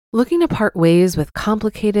Looking to part ways with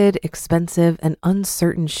complicated, expensive, and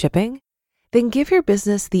uncertain shipping? Then give your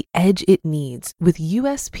business the edge it needs with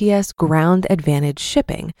USPS Ground Advantage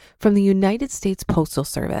shipping from the United States Postal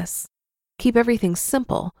Service. Keep everything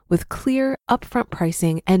simple with clear, upfront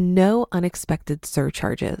pricing and no unexpected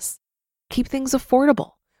surcharges. Keep things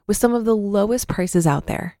affordable with some of the lowest prices out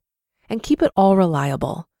there. And keep it all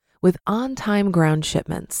reliable with on-time ground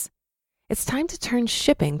shipments. It's time to turn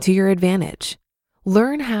shipping to your advantage.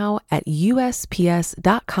 Learn how at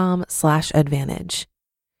USPS.com/advantage.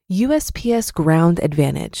 USPS Ground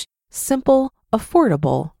Advantage. Simple,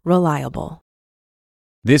 affordable, reliable.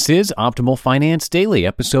 This is Optimal Finance Daily,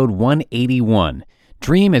 episode 181.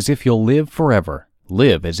 Dream as if you'll live forever.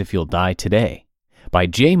 Live as if you'll die today. By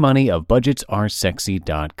J Money of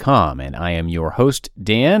BudgetsAreSexy.com. And I am your host,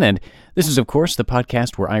 Dan, and this is, of course, the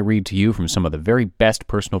podcast where I read to you from some of the very best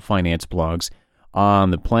personal finance blogs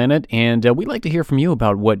on the planet, and we'd like to hear from you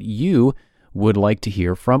about what you would like to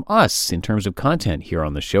hear from us in terms of content here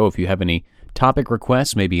on the show. If you have any topic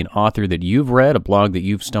requests, maybe an author that you've read, a blog that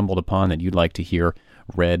you've stumbled upon that you'd like to hear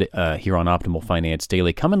read here on Optimal Finance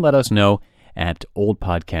Daily, come and let us know at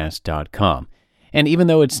oldpodcast.com. And even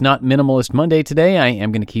though it's not Minimalist Monday today, I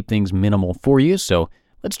am going to keep things minimal for you, so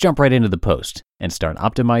let's jump right into the post and start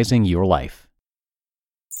optimizing your life.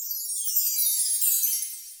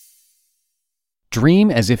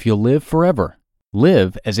 Dream as if you'll live forever.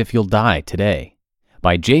 Live as if you'll die today.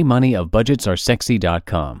 By J Money of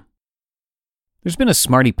BudgetsAreSexy.com. There's been a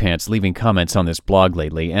smarty pants leaving comments on this blog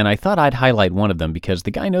lately, and I thought I'd highlight one of them because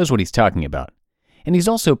the guy knows what he's talking about. And he's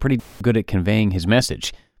also pretty good at conveying his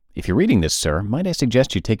message. If you're reading this, sir, might I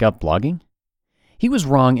suggest you take up blogging? He was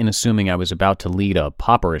wrong in assuming I was about to lead a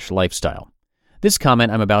pauperish lifestyle. This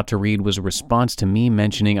comment I'm about to read was a response to me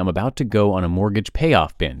mentioning I'm about to go on a mortgage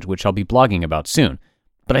payoff binge, which I'll be blogging about soon.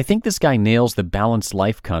 But I think this guy nails the balanced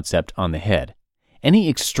life concept on the head. Any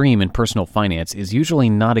extreme in personal finance is usually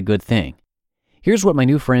not a good thing. Here's what my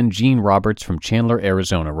new friend Gene Roberts from Chandler,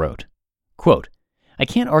 Arizona wrote. Quote, I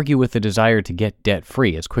can't argue with the desire to get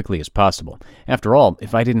debt-free as quickly as possible. After all,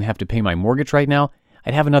 if I didn't have to pay my mortgage right now,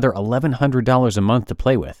 I'd have another $1,100 a month to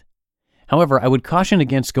play with. However, I would caution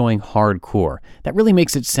against going hardcore. That really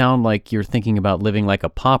makes it sound like you're thinking about living like a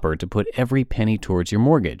pauper to put every penny towards your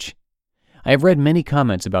mortgage. I have read many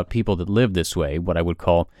comments about people that live this way, what I would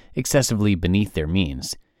call excessively beneath their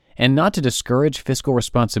means. And not to discourage fiscal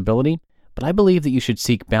responsibility, but I believe that you should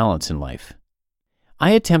seek balance in life.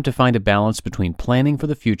 I attempt to find a balance between planning for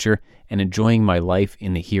the future and enjoying my life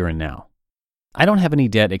in the here and now. I don't have any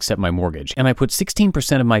debt except my mortgage, and I put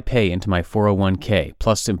 16% of my pay into my 401k,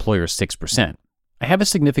 plus employer's 6%. I have a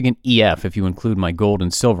significant EF if you include my gold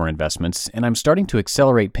and silver investments, and I'm starting to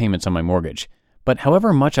accelerate payments on my mortgage. But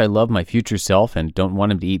however much I love my future self and don't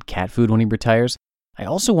want him to eat cat food when he retires, I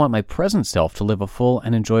also want my present self to live a full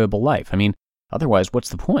and enjoyable life. I mean, otherwise,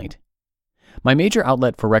 what's the point? My major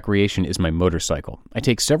outlet for recreation is my motorcycle. I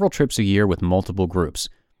take several trips a year with multiple groups.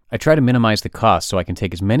 I try to minimize the cost so I can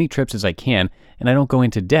take as many trips as I can, and I don't go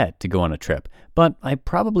into debt to go on a trip, but I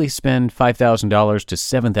probably spend $5,000 to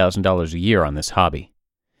 $7,000 a year on this hobby.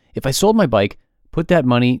 If I sold my bike, put that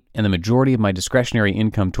money and the majority of my discretionary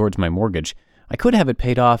income towards my mortgage, I could have it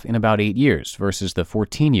paid off in about 8 years versus the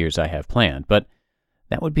 14 years I have planned, but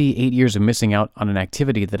that would be 8 years of missing out on an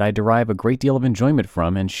activity that I derive a great deal of enjoyment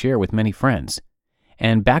from and share with many friends.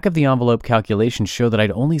 And back-of-the-envelope calculations show that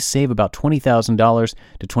I'd only save about $20,000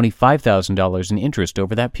 to $25,000 in interest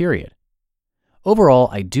over that period. Overall,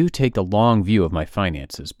 I do take the long view of my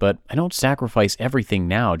finances, but I don't sacrifice everything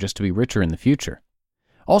now just to be richer in the future.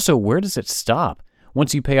 Also, where does it stop?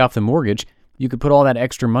 Once you pay off the mortgage, you could put all that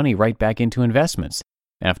extra money right back into investments.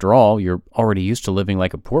 After all, you're already used to living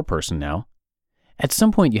like a poor person now. At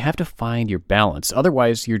some point, you have to find your balance.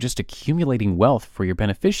 Otherwise, you're just accumulating wealth for your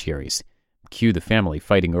beneficiaries. Cue the family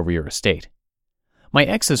fighting over your estate. My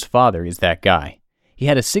ex's father is that guy. He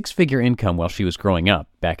had a 6-figure income while she was growing up,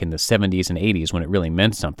 back in the 70s and 80s when it really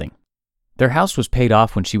meant something. Their house was paid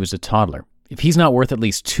off when she was a toddler. If he's not worth at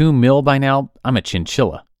least $2 million by now, I'm a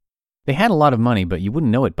chinchilla. They had a lot of money, but you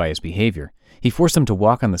wouldn't know it by his behavior. He forced them to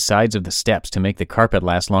walk on the sides of the steps to make the carpet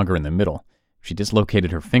last longer in the middle. She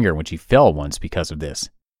dislocated her finger when she fell once because of this.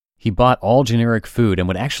 He bought all generic food and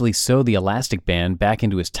would actually sew the elastic band back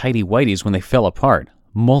into his tighty whities when they fell apart,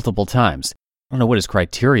 multiple times. I don't know what his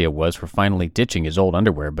criteria was for finally ditching his old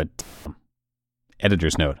underwear, but damn.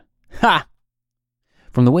 Editor's note. Ha!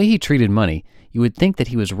 From the way he treated money, you would think that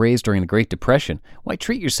he was raised during the Great Depression. Why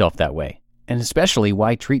treat yourself that way? And especially,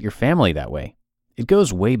 why treat your family that way? It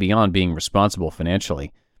goes way beyond being responsible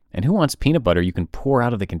financially. And who wants peanut butter you can pour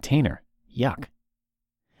out of the container? Yuck.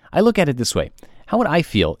 I look at it this way. How would I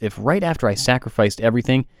feel if right after I sacrificed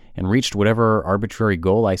everything and reached whatever arbitrary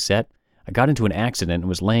goal I set, I got into an accident and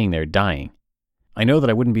was laying there dying? I know that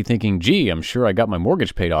I wouldn't be thinking, gee, I'm sure I got my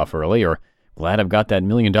mortgage paid off early, or glad I've got that $1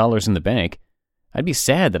 million in the bank. I'd be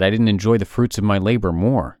sad that I didn't enjoy the fruits of my labor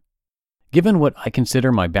more. Given what I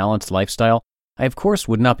consider my balanced lifestyle, I of course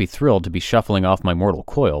would not be thrilled to be shuffling off my mortal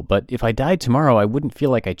coil, but if I died tomorrow, I wouldn't feel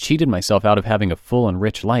like I cheated myself out of having a full and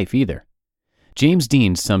rich life either. James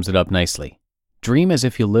Dean sums it up nicely. Dream as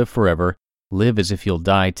if you'll live forever, live as if you'll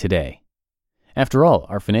die today. After all,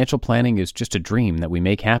 our financial planning is just a dream that we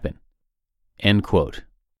make happen. End quote.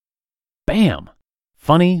 Bam!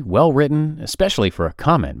 Funny, well-written, especially for a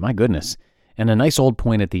comment, my goodness, and a nice old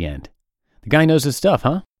point at the end. The guy knows his stuff,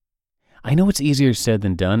 huh? I know it's easier said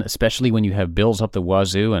than done, especially when you have bills up the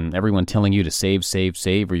wazoo and everyone telling you to save, save,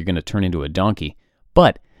 save, or you're going to turn into a donkey.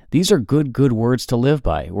 But these are good words to live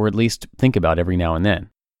by, or at least think about every now and then.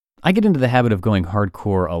 I get into the habit of going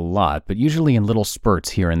hardcore a lot, but usually in little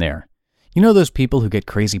spurts here and there. You know those people who get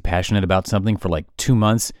crazy passionate about something for like 2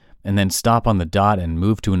 months and then stop on the dot and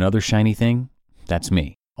move to another shiny thing? That's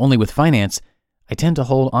me. Only with finance, I tend to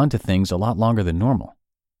hold on to things a lot longer than normal.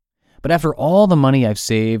 But after all the money I've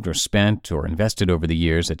saved or spent or invested over the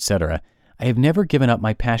years, etc., I have never given up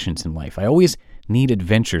my passions in life. I always need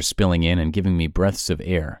adventure spilling in and giving me breaths of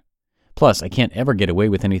air. Plus, I can't ever get away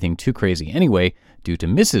with anything too crazy anyway, due to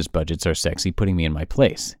Mrs. Budgets Are Sexy putting me in my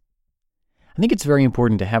place. I think it's very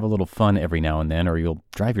important to have a little fun every now and then, or you'll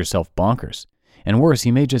drive yourself bonkers. And worse,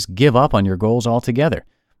 you may just give up on your goals altogether.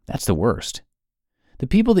 That's the worst. The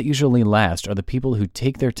people that usually last are the people who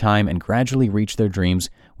take their time and gradually reach their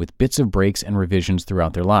dreams with bits of breaks and revisions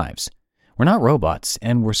throughout their lives. We're not robots,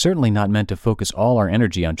 and we're certainly not meant to focus all our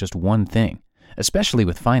energy on just one thing, especially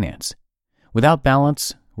with finance. Without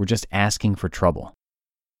balance, we're just asking for trouble.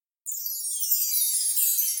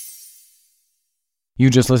 You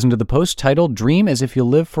just listened to the post titled Dream as if you'll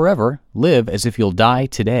live forever, live as if you'll die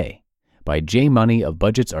today by J Money of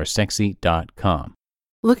BudgetsAreSexy.com.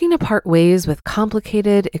 Looking to part ways with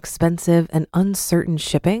complicated, expensive, and uncertain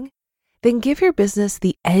shipping? Then give your business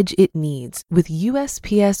the edge it needs with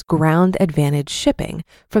USPS Ground Advantage shipping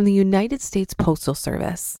from the United States Postal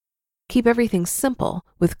Service. Keep everything simple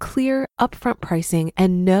with clear, upfront pricing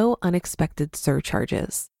and no unexpected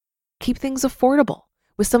surcharges. Keep things affordable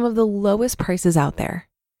with some of the lowest prices out there.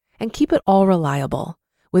 And keep it all reliable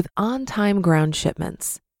with on-time ground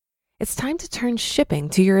shipments. It's time to turn shipping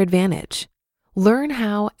to your advantage. Learn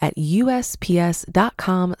how at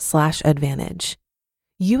USPS.com/advantage.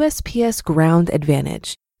 USPS Ground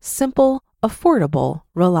Advantage. Simple, affordable,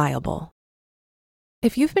 reliable.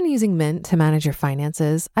 If you've been using Mint to manage your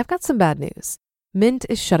finances, I've got some bad news. Mint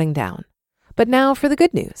is shutting down. But now for the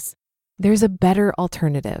good news. There's a better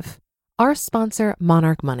alternative. Our sponsor,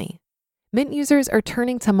 Monarch Money. Mint users are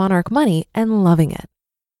turning to Monarch Money and loving it.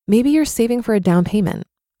 Maybe you're saving for a down payment,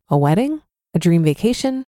 a wedding, a dream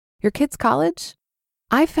vacation, your kids' college?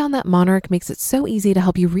 I've found that Monarch makes it so easy to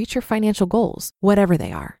help you reach your financial goals, whatever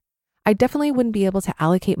they are. I definitely wouldn't be able to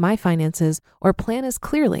allocate my finances or plan as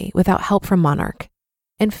clearly without help from Monarch.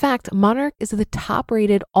 In fact, Monarch is the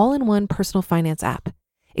top-rated all-in-one personal finance app.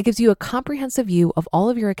 It gives you a comprehensive view of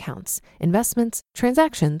all of your accounts, investments,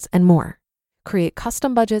 transactions, and more. Create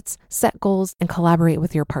custom budgets, set goals, and collaborate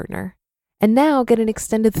with your partner. And now get an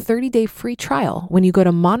extended 30-day free trial when you go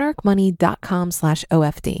to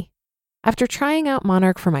monarchmoney.com/OFD. After trying out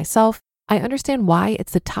Monarch for myself, I understand why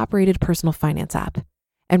it's the top-rated personal finance app.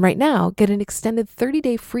 And right now, get an extended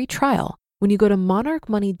 30-day free trial when you go to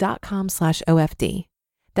monarchmoney.com/OFD.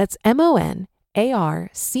 That's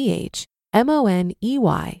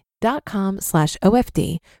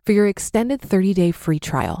monarchmoney.com/OFD for your extended 30-day free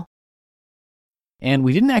trial. And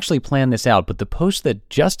we didn't actually plan this out, but the post that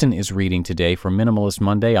Justin is reading today for Minimalist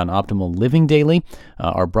Monday on Optimal Living Daily,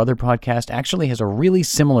 our brother podcast, actually has a really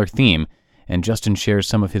similar theme. And Justin shares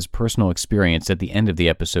some of his personal experience at the end of the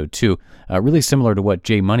episode too, really similar to what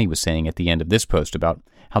Jay Money was saying at the end of this post about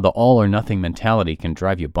how the all-or-nothing mentality can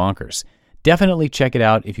drive you bonkers. Definitely check it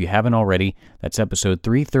out if you haven't already. That's episode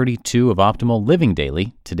 332 of Optimal Living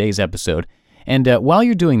Daily, today's episode. And while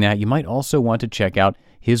you're doing that, you might also want to check out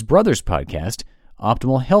his brother's podcast,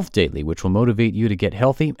 Optimal Health Daily, which will motivate you to get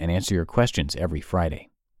healthy and answer your questions every Friday.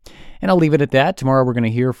 And I'll leave it at that. Tomorrow we're going to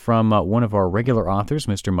hear from one of our regular authors,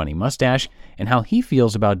 Mr. Money Mustache, and how he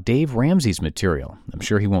feels about Dave Ramsey's material. I'm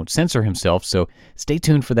sure he won't censor himself, so stay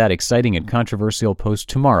tuned for that exciting and controversial post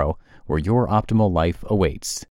tomorrow where your optimal life awaits.